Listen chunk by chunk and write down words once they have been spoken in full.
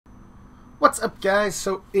What's up, guys?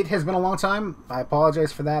 So it has been a long time. I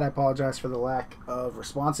apologize for that. I apologize for the lack of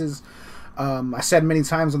responses. I said many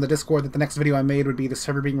times on the Discord that the next video I made would be the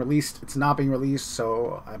server being released. It's not being released,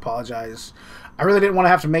 so I apologize. I really didn't want to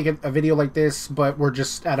have to make it a video like this, but we're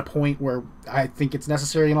just at a point where I think it's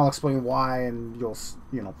necessary, and I'll explain why, and you'll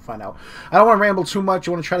find out. I don't want to ramble too much.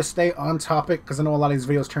 I want to try to stay on topic, because I know a lot of these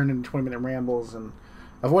videos turn into 20-minute rambles, and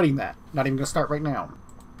avoiding that. Not even going to start right now.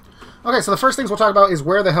 Okay, so the first things we'll talk about is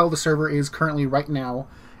where the hell the server is currently right now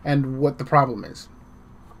and what the problem is.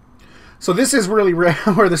 So this is really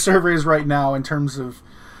where the server is right now in terms of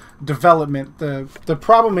development. The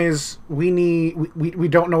problem is we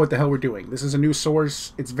don't know what the hell we're doing. This is a new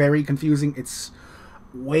source. It's very confusing. It's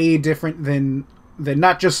way different than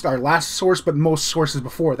not just our last source, but most sources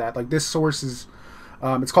before that. Like this source is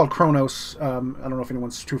it's called Kronos. I don't know if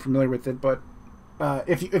anyone's too familiar with it, but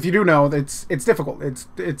if you do know, it's difficult. It's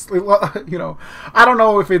I don't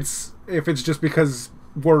know if it's just because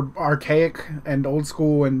we're archaic and old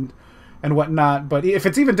school and whatnot, but if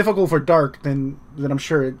it's even difficult for Dark, then I'm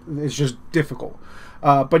sure it's just difficult.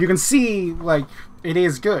 But you can see, like, it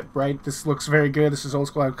is good, right? This looks very good. This is old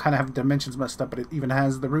school. I kind of have the dimensions messed up, but it even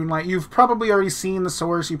has the rune light. You've probably already seen the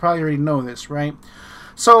source. You probably already know this, right?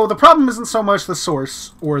 So the problem isn't so much the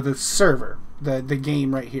source or the server, the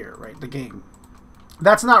game right here, right? The game.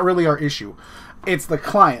 That's not really our issue. It's the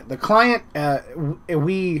client. The client,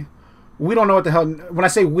 we don't know what the hell. When I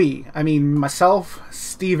say we, I mean myself,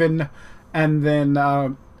 Steven, and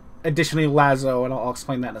then additionally Lazo, and I'll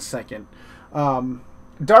explain that in a second.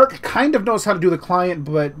 Dark kind of knows how to do the client,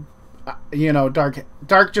 but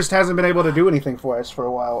Dark just hasn't been able to do anything for us for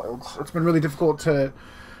a while. It's been really difficult to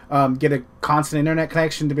get a constant internet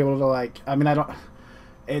connection to be able to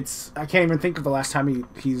I can't even think of the last time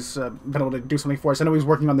he's been able to do something for us. I know he's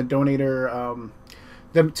working on the donator.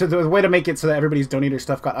 The way to make it so that everybody's donator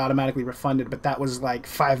stuff got automatically refunded, but that was like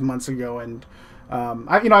 5 months ago, and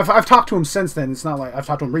I've talked to him since then. It's not like I've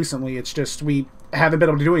talked to him recently. It's just we haven't been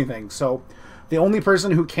able to do anything. So the only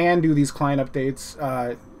person who can do these client updates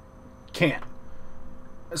can't.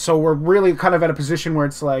 So we're really kind of at a position where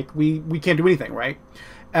it's like we can't do anything, right?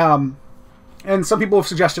 And some people have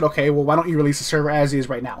suggested, okay, well, why don't you release the server as is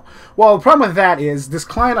right now? Well, the problem with that is this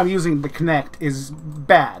client I'm using, the Connect, is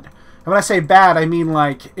bad. And when I say bad, I mean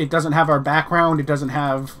like it doesn't have our background. It doesn't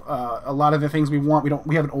have a lot of the things we want.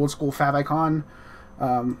 We have an old school favicon.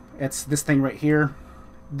 It's this thing right here.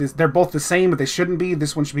 They're both the same, but they shouldn't be.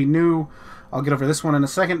 This one should be new. I'll get over this one in a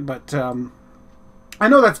second, but I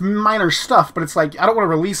know that's minor stuff, but it's like I don't want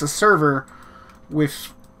to release a server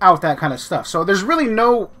without that kind of stuff. So there's really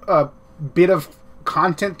no bit of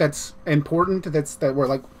content that's important that we're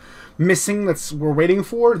like missing, we're waiting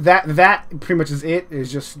for. That pretty much is it.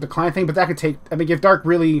 Is just the client thing, but that could take, I think if Dark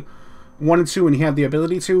really wanted to and he had the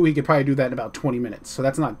ability to, he could probably do that in about 20 minutes, so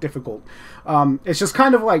that's not difficult. It's just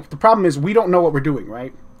kind of like the problem is we don't know what we're doing,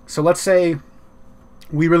 right? So let's say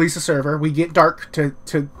we release a server, we get Dark to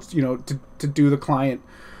do the client.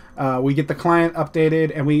 We get the client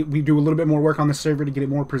updated, and we do a little bit more work on the server to get it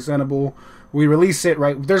more presentable. We release it,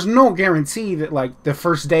 right? There's no guarantee that, like, the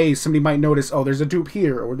first day somebody might notice, oh, there's a dupe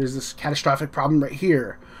here, or there's this catastrophic problem right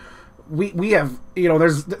here. We have,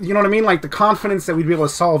 there's, you know what I mean? Like, the confidence that we'd be able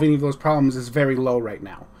to solve any of those problems is very low right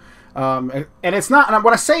now. And it's not, and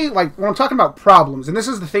when I say, like, when I'm talking about problems, and this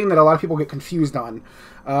is the thing that a lot of people get confused on,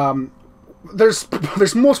 there's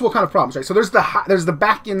multiple kind of problems, right? So there's the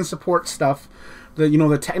back-end support stuff,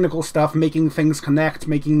 the technical stuff, making things connect,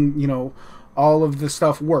 making, all of the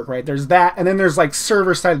stuff work, right? There's that, and then there's like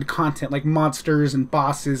server-sided content, like monsters and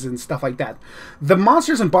bosses and stuff like that. The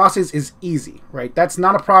monsters and bosses is easy, right? That's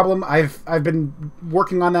not a problem. I've been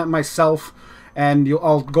working on that myself, and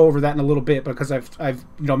I'll go over that in a little bit because I've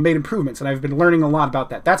made improvements, and I've been learning a lot about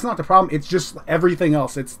that. That's not the problem. It's just everything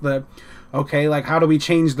else. It's okay, like how do we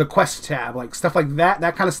change the quest tab, like stuff like that.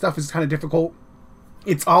 That kind of stuff is kind of difficult.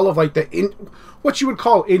 It's all of like what you would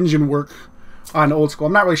call engine work on old school.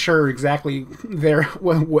 I'm not really sure exactly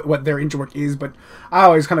what their engine work is, but I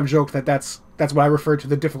always kind of joke that that's what I refer to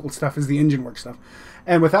the difficult stuff is the engine work stuff.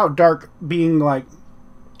 And without Dark being like,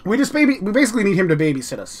 we basically need him to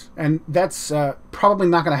babysit us, and that's probably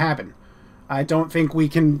not going to happen. I don't think we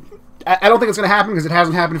can. I don't think it's going to happen because it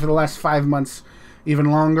hasn't happened for the last 5 months, even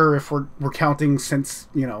longer if we're counting since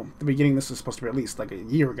the beginning. This is supposed to be released like a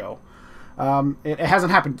year ago. It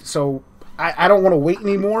hasn't happened, so I don't want to wait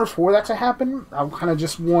anymore for that to happen. I kind of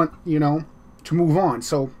just want, to move on.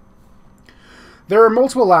 So there are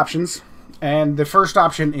multiple options, and the first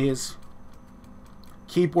option is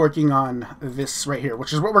keep working on this right here,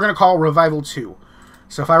 which is what we're going to call Revival 2.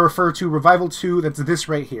 So if I refer to Revival 2, that's this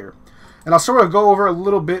right here. And I'll sort of go over a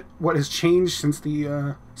little bit what has changed since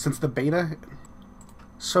the beta.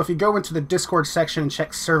 So if you go into the Discord section and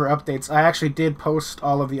check server updates, I actually did post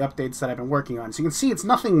all of the updates that I've been working on. So you can see it's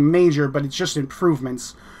nothing major, but it's just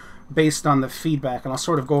improvements based on the feedback, and I'll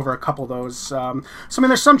sort of go over a couple of those. So I mean,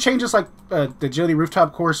 there's some changes, like the Agility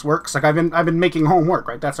Rooftop course works. Like I've been making home work,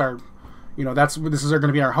 right? That's our, you know, this is going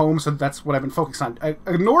to be our home, so that's what I've been focused on. I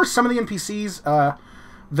ignore some of the NPCs.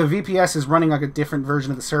 The VPS is running like a different version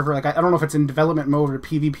of the server. Like I don't know if it's in development mode or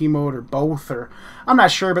PvP mode or both, or I'm not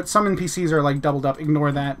sure. But some NPCs are like doubled up.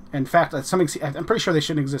 Ignore that. In fact, I'm pretty sure they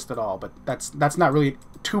shouldn't exist at all. But that's not really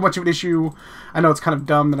too much of an issue. I know it's kind of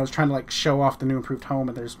dumb that I was trying to like show off the new improved home,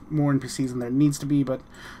 and there's more NPCs than there needs to be. But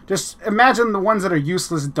just imagine the ones that are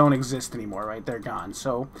useless don't exist anymore, right? They're gone.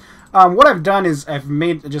 So what I've done is I've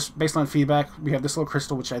made, just based on feedback, we have this little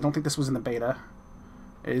crystal, which I don't think this was in the beta.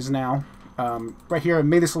 It is now. Right here I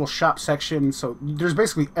made this little shop section, so there's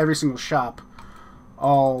basically every single shop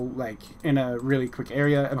all like in a really quick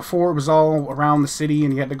area. And before it was all around the city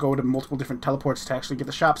and you had to go to multiple different teleports to actually get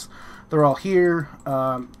the shops. They're all here.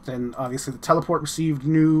 Then obviously the teleport received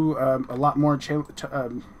new a lot more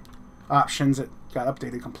options that got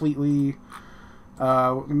updated completely.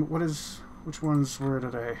 Which ones were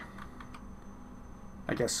today?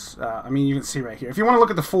 I guess, I mean, you can see right here. If you want to look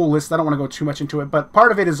at the full list, I don't want to go too much into it, but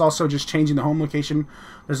part of it is also just changing the home location.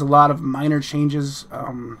 There's a lot of minor changes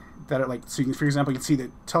that are like, so you can, for example, you can see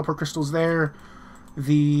the teleport crystals there.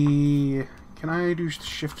 Can I do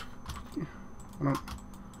shift?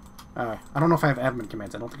 I don't know if I have admin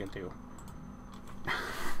commands. I don't think I do.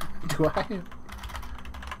 Do I?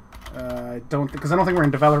 I don't, because I don't think we're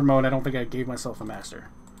in developer mode. I don't think I gave myself a master.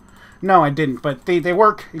 No, I didn't, but they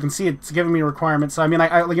work. You can see it's giving me requirements. So, I mean,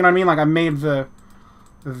 I you know what I mean? Like I made the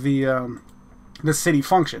city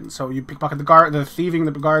function. So you pickpocket the thieving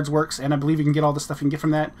the guards works, and I believe you can get all the stuff you can get from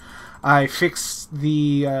that. I fixed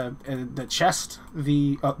the chest.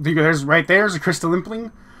 There's right there's a crystal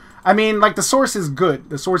impling. I mean, like the source is good.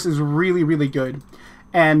 The source is really, really good,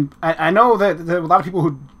 and I know that a lot of people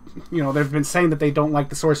who, you know, they've been saying that they don't like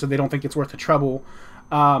the source or they don't think it's worth the trouble.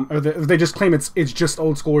 Or they just claim it's just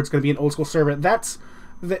old school, or it's going to be an old school server.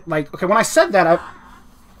 Like, okay, when I said that,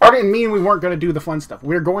 I didn't mean we weren't going to do the fun stuff.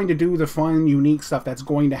 We're going to do the fun, unique stuff that's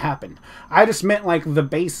going to happen. I just meant, like, the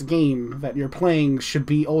base game that you're playing should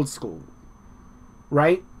be old school.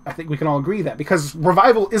 Right? I think we can all agree that. Because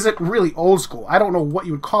Revival isn't really old school. I don't know what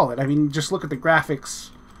you would call it. I mean, just look at the graphics.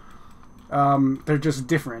 They're just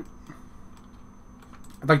different.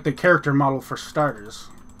 Like, the character model for starters.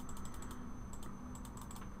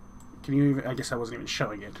 Can you even, I guess I wasn't even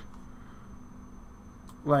showing it.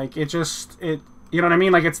 Like, you know what I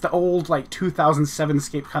mean? Like, it's the old, like, 2007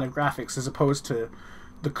 scape kind of graphics as opposed to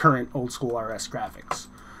the current old school RS graphics.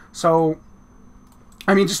 So,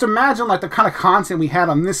 I mean, just imagine, like, the kind of content we had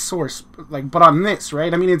on this source, like, but on this,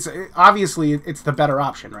 right? I mean, obviously, it's the better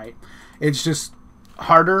option, right? It's just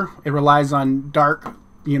harder. It relies on Dark,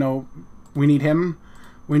 you know, we need him.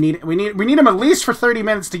 We need him at least for 30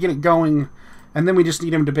 minutes to get it going. And then we just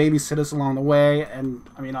need him to babysit us along the way. And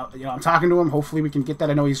I mean, you know, I'm talking to him. Hopefully, we can get that.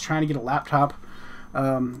 I know he's trying to get a laptop.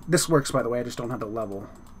 This works, by the way. I just don't have the level,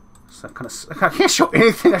 so I can't show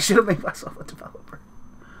anything. I should have made myself a developer.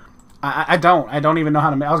 I don't even know how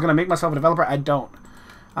to make. I was gonna make myself a developer. I don't.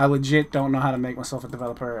 I legit don't know how to make myself a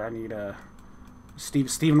developer. I need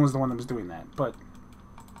Steven was the one that was doing that. But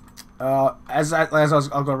I'll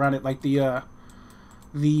go around it, like the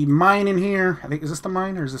mine in here. I think, is this the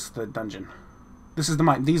mine or is this the dungeon? This is the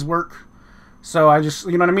mine. These work. So I just,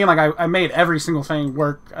 you know what I mean? Like I made every single thing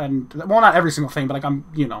work, and well, not every single thing, but like I'm,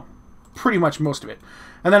 you know, pretty much most of it.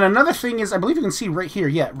 And then another thing is, I believe you can see right here.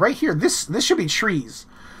 Yeah, right here. This should be trees.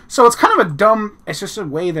 So it's kind of a dumb. It's just a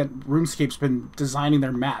way that RuneScape's been designing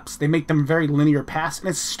their maps. They make them very linear paths, and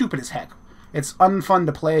it's stupid as heck. It's unfun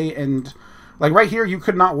to play, and like right here, you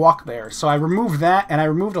could not walk there. So I removed that, and I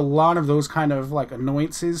removed a lot of those kind of like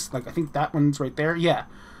annoyances. Like I think that one's right there. Yeah.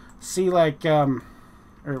 See, like,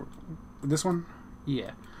 or this one?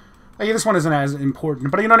 Yeah. Like, this one isn't as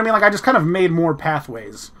important, but you know what I mean? Like, I just kind of made more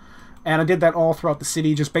pathways. And I did that all throughout the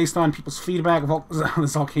city, just based on people's feedback.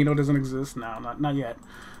 This volcano doesn't exist. No, not yet.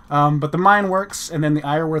 But the mine works, and then the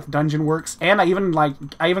Ironworth dungeon works. And I even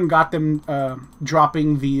got them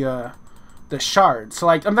dropping the shard. So,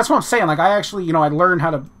 like, that's what I'm saying. Like, I actually, you know, I learned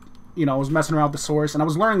how to, you know, I was messing around with the source, and I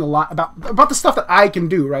was learning a lot about the stuff that I can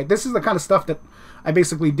do, right? This is the kind of stuff that I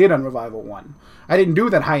basically did on Revival 1. I didn't do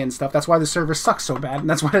that high-end stuff. That's why the server sucks so bad, and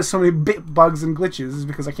that's why there's so many bugs and glitches, is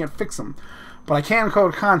because I can't fix them. But I can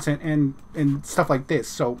code content and stuff like this,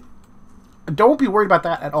 so don't be worried about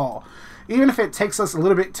that at all. even if it takes us a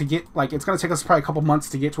little bit to get, like, it's going to take us probably a couple months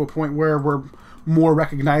to get to a point where we're more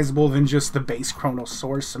recognizable than just the base Chronos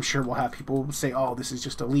source. I'm sure we'll have people say, oh, this is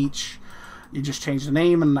just a leech. You just changed the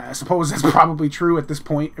name, and I suppose that's probably true at this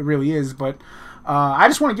point. It really is, but I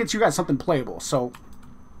just want to get you guys something playable. So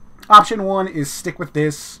option 1 is stick with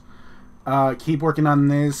this, keep working on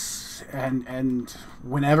this, and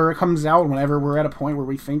whenever it comes out, whenever we're at a point where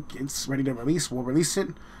we think it's ready to release, we'll release it.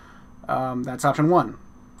 That's option 1.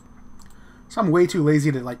 So I'm way too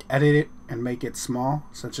lazy to like edit it and make it small,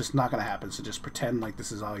 so it's just not gonna happen. So just pretend like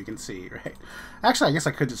this is all you can see, right? Actually, I guess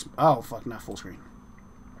I could just, oh fuck, not full screen.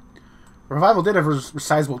 Revival did have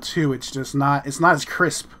resizable too. It's just not. It's not as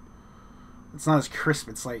crisp. It's not as crisp.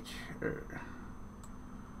 It's like,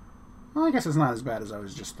 well, I guess it's not as bad as I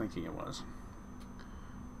was just thinking it was.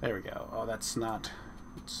 There we go. Oh, that's not.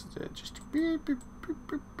 It's just. Beep, beep, beep,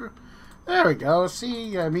 beep, beep. There we go.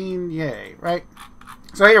 See, I mean, yay, right?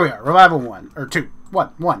 So here we are, Revival 1, or 2,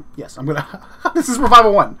 1. Yes, I'm gonna. This is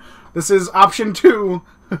Revival 1. This is option 2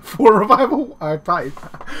 for Revival. I probably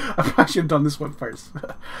should have done this one first.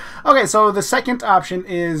 Okay, so the second option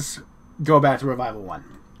is go back to Revival 1.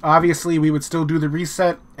 Obviously, we would still do the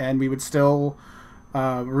reset, and we would still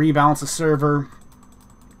rebalance the server.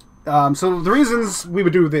 So the reasons we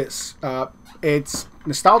would do this, it's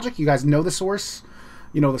nostalgic. You guys know the source.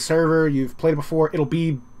 You know the server, you've played it before. It'll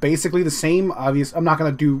be basically the same. Obvious, I'm not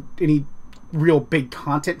going to do any real big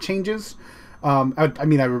content changes. I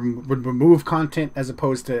would remove content as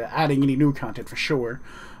opposed to adding any new content for sure.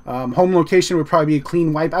 Home location would probably be a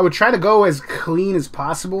clean wipe. I would try to go as clean as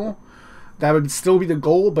possible. That would still be the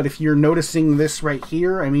goal, but if you're noticing this right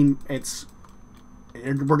here, I mean,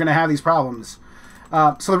 we're going to have these problems.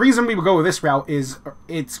 So the reason we would go with this route is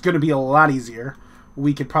it's going to be a lot easier.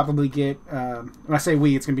 We could probably get, when I say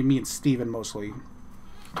we, it's going to be me and Steven mostly,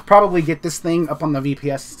 probably get this thing up on the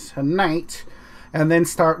VPS tonight and then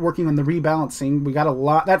start working on the rebalancing. We got a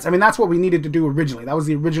lot. That's what we needed to do originally. That was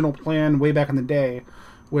the original plan way back in the day,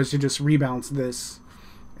 was to just rebalance this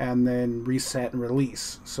and then reset and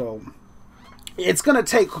release. So it's going to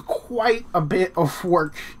take quite a bit of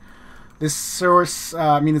work. This source,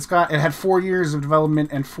 it had 4 years of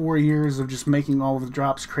development and 4 years of just making all of the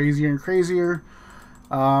drops crazier and crazier.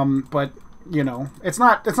 But you know, it's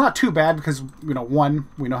not too bad because, you know, one,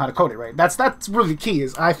 we know how to code it, right? That's really the key.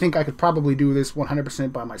 Is I think I could probably do this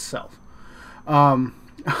 100% by myself.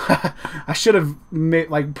 I should have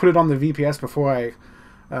put it on the VPS before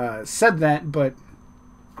I said that, but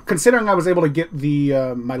considering I was able to get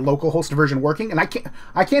the my localhost version working, and I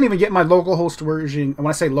can't even get my localhost version. When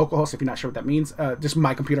I say localhost, if you're not sure what that means, just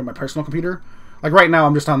my computer, my personal computer. Like right now,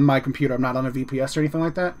 I'm just on my computer. I'm not on a VPS or anything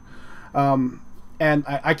like that. And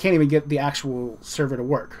I can't even get the actual server to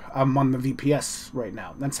work. I'm on the VPS right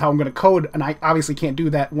now. That's how I'm going to code, and I obviously can't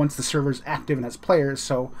do that once the server's active and has players,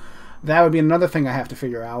 so that would be another thing I have to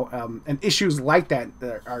figure out. And issues like that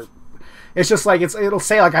are... It's just like, it'll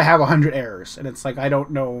say like I have 100 errors, and it's like I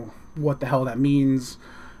don't know what the hell that means,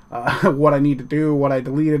 what I need to do, what I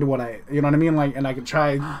deleted, you know what I mean? Like, and I could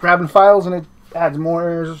try grabbing files, and it adds more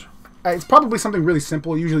errors. It's probably something really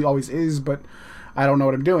simple, it usually always is, but I don't know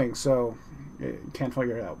what I'm doing, so... can't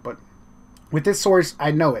figure it out. But with this source,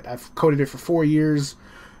 I know it. I've coded it for 4 years.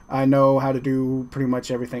 I know how to do pretty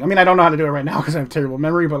much everything. I mean, I don't know how to do it right now because I have terrible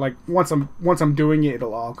memory, but like once I'm doing it,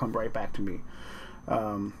 it'll all come right back to me.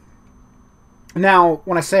 Now,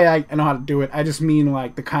 when I say I know how to do it, I just mean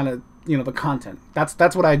like the kind of, you know, the content.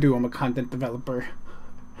 That's what I do. I'm a content developer.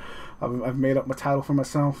 I've made up my title for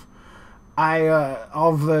myself.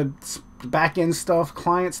 All the back-end stuff,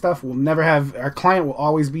 client stuff, will never have... Our client will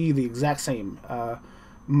always be the exact same.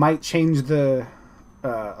 Might change the...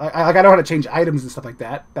 I know how to change items and stuff like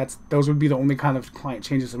that. Those would be the only kind of client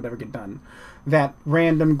changes that would ever get done. That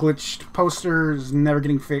random glitched poster is never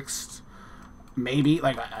getting fixed. Maybe,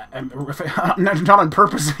 like, not on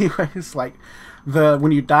purpose anyways. Like,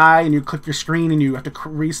 when you die and you click your screen and you have to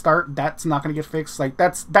restart, that's not going to get fixed. Like,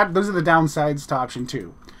 those are the downsides to option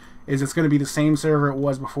 2. Is it's going to be the same server it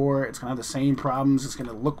was before. It's going to have the same problems. It's going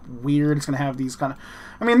to look weird. It's going to have these kind of...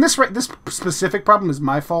 I mean, this specific problem is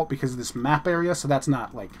my fault because of this map area, so that's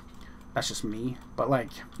not, like... That's just me. But, like,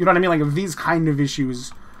 you know what I mean? Like, if these kind of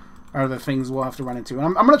issues are the things we'll have to run into. And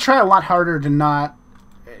I'm going to try a lot harder to not,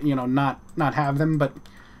 you know, not have them, but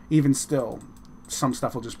even still, some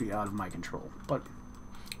stuff will just be out of my control. But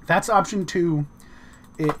that's option 2.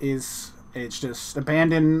 It's just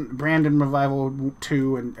abandon Revival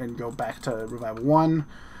 2 and go back to Revival 1.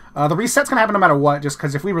 The reset's going to happen no matter what, just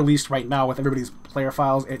because if we released right now with everybody's player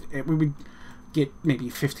files, we would get maybe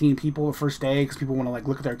 15 people the first day because people want to like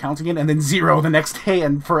look at their accounts again, and then 0 the next day,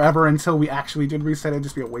 and forever until we actually did reset. It'd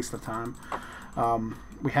just be a waste of time.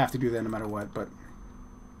 We have to do that no matter what. But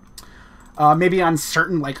maybe on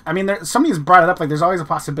certain, like, I mean, somebody's brought it up, like there's always a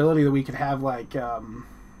possibility that we could have like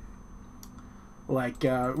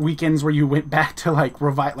weekends where you went back to like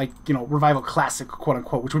Revival Classic, quote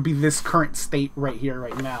unquote, which would be this current state right here,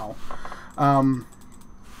 right now.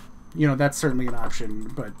 You know, that's certainly an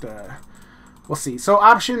option, but we'll see. So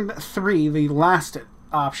option 3, the last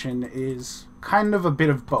option, is kind of a bit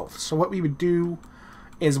of both. So what we would do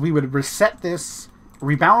is we would reset this,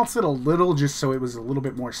 rebalance it a little just so it was a little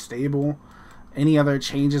bit more stable. Any other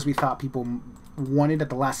changes we thought people wanted at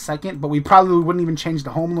the last second, but we probably wouldn't even change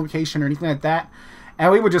the home location or anything like that,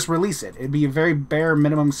 and we would just release it. It'd be a very bare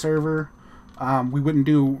minimum server. We wouldn't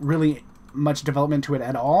do really much development to it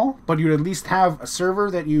at all, but you'd at least have a server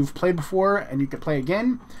that you've played before and you could play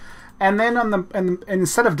again. And then and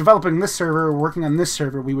instead of developing this server, working on this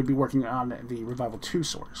server, we would be working on the Revival 2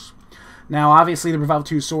 source. Now, obviously, the Revival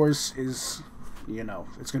 2 source is, you know,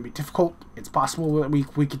 it's going to be difficult. It's possible that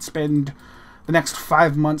we could spend the next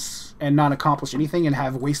 5 months and not accomplish anything and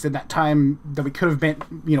have wasted that time that we could have been,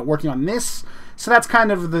 you know, working on this. So that's kind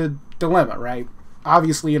of the dilemma, right?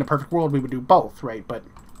 Obviously, in a perfect world, we would do both, right? But,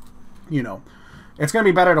 you know, it's going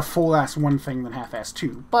to be better to full-ass one thing than half-ass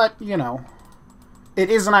two. But, you know, it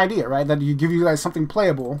is an idea, right? That you give you guys something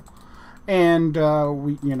playable, and,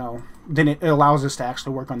 you know, then it allows us to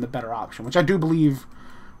actually work on the better option, which I do believe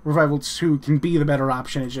Revival 2 can be the better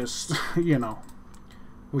option. It's just, you know,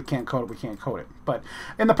 we can't code it. But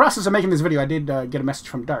in the process of making this video, I did get a message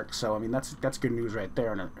from Dark, so I mean that's good news right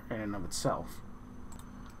there in and of itself.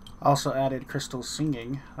 Also added Crystal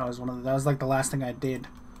singing. That was like the last thing I did.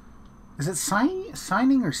 Is it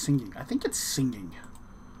signing or singing? I think it's singing.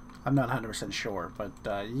 I'm not 100% sure, but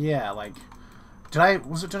yeah, like, did I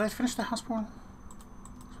finish the house portal?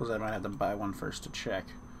 I suppose I might have to buy one first to check.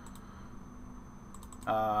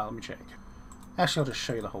 Let me check. Actually, I'll just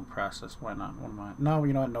show you the whole process. Why not? What am I? No,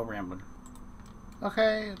 you know what? No rambling.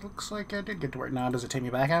 Okay, it looks like I did get to work. Now, does it take me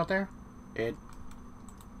back out there? It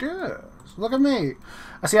does. Look at me.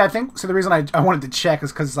 See, I think, so the reason I wanted to check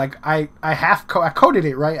is because, like, I coded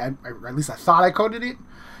it, right? At least I thought I coded it,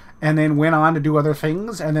 and then went on to do other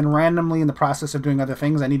things, and then randomly in the process of doing other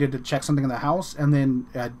things, I needed to check something in the house, and then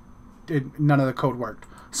none of the code worked.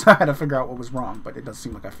 So I had to figure out what was wrong, but it does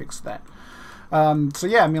seem like I fixed that. So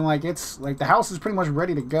yeah, I mean, like, it's like the house is pretty much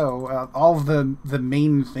ready to go. All of the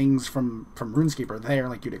main things from RuneScape are there,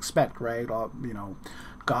 like you'd expect, right? All, you know,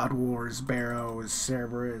 God Wars, Barrows,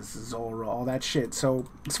 Cerberus, Zulrah, all that shit. So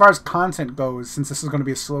as far as content goes, since this is going to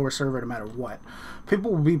be a slower server no matter what,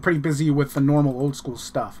 people will be pretty busy with the normal old school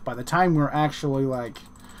stuff. By the time we're actually like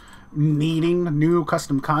needing new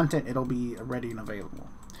custom content, it'll be ready and available.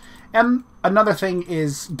 And another thing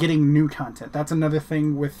is getting new content. That's another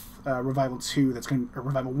thing with Revival 2 or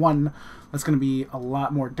Revival 1 that's going to be a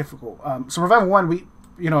lot more difficult. So Revival 1,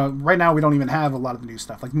 right now we don't even have a lot of the new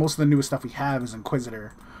stuff. Like, most of the newest stuff we have is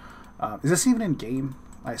Inquisitor. Is this even in game?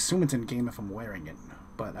 I assume it's in game if I'm wearing it,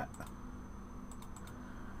 but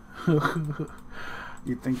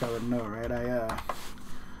you'd think I would know, right?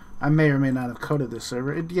 I may or may not have coded this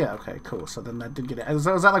server. Yeah, okay, cool. So then that did get it. Was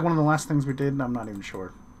that like one of the last things we did? I'm not even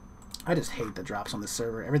sure. I just hate the drops on this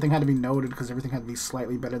server. Everything had to be noted because everything had to be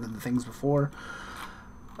slightly better than the things before.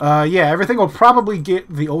 Yeah, everything will probably get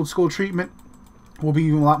the old school treatment. Will be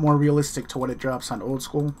a lot more realistic to what it drops on old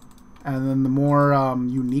school. And then the more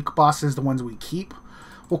unique bosses, the ones we keep,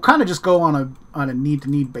 will kind of just go on a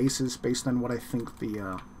need-to-need basis based on what I think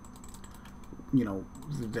the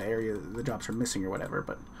area the drops are missing or whatever.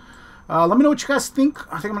 But let me know what you guys think.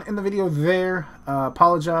 I think I'm going to end the video there.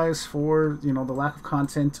 Apologize for, the lack of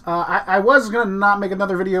content. I was going to not make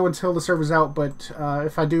another video until the server's out, but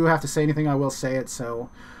if I do have to say anything, I will say it. So,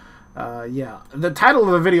 yeah. The title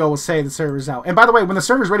of the video will say the server's out. And by the way, when the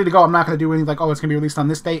server's ready to go, I'm not going to do anything like, oh, it's going to be released on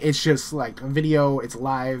this day. It's just like a video. It's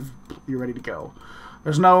live. You're ready to go.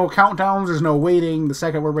 There's no countdowns. There's no waiting. The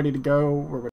second we're ready to go, we're ready.